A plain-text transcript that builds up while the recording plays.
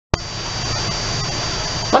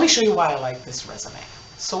let me show you why I like this resume.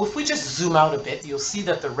 So if we just zoom out a bit, you'll see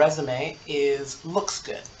that the resume looks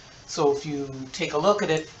good. So if you take a look at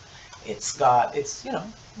it, it's you know,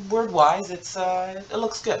 word-wise, it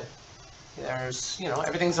looks good. There's, you know,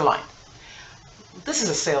 everything's aligned. This is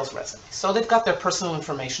a sales resume. So they've got their personal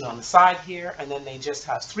information on the side here, and then they just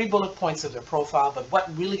have 3 bullet points of their profile, but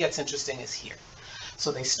what really gets interesting is here.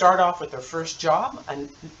 So they start off with their first job, and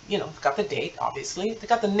you know, they've got the date, obviously. They've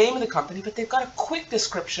got the name of the company, but they've got a quick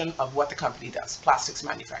description of what the company does, plastics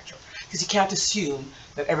manufacturer. Because you can't assume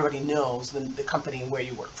that everybody knows the company and where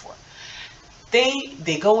you work for.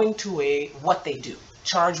 They go into what they do,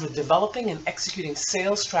 charged with developing and executing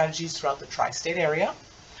sales strategies throughout the tri-state area.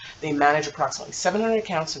 They manage approximately 700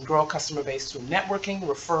 accounts and grow a customer base through networking,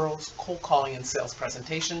 referrals, cold calling, and sales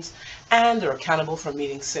presentations, and they're accountable for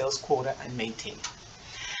meeting sales quota and maintaining.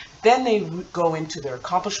 Then they go into their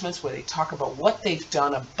accomplishments where they talk about what they've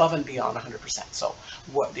done above and beyond 100%. So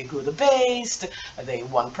what they grew the base, they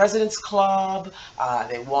won President's Club,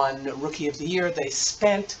 they won Rookie of the Year. They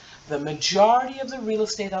spent the majority of the real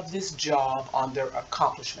estate of this job on their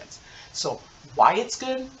accomplishments. So why it's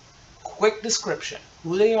good? Quick description,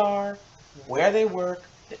 who they are, where they work,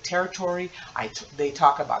 the territory. They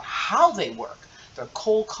talk about how they work. They're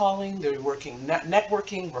cold calling, they're working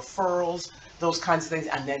networking, referrals, those kinds of things,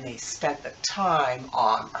 and then they spent the time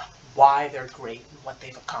on why they're great and what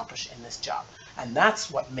they've accomplished in this job. And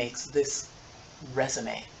that's what makes this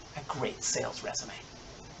resume a great sales resume.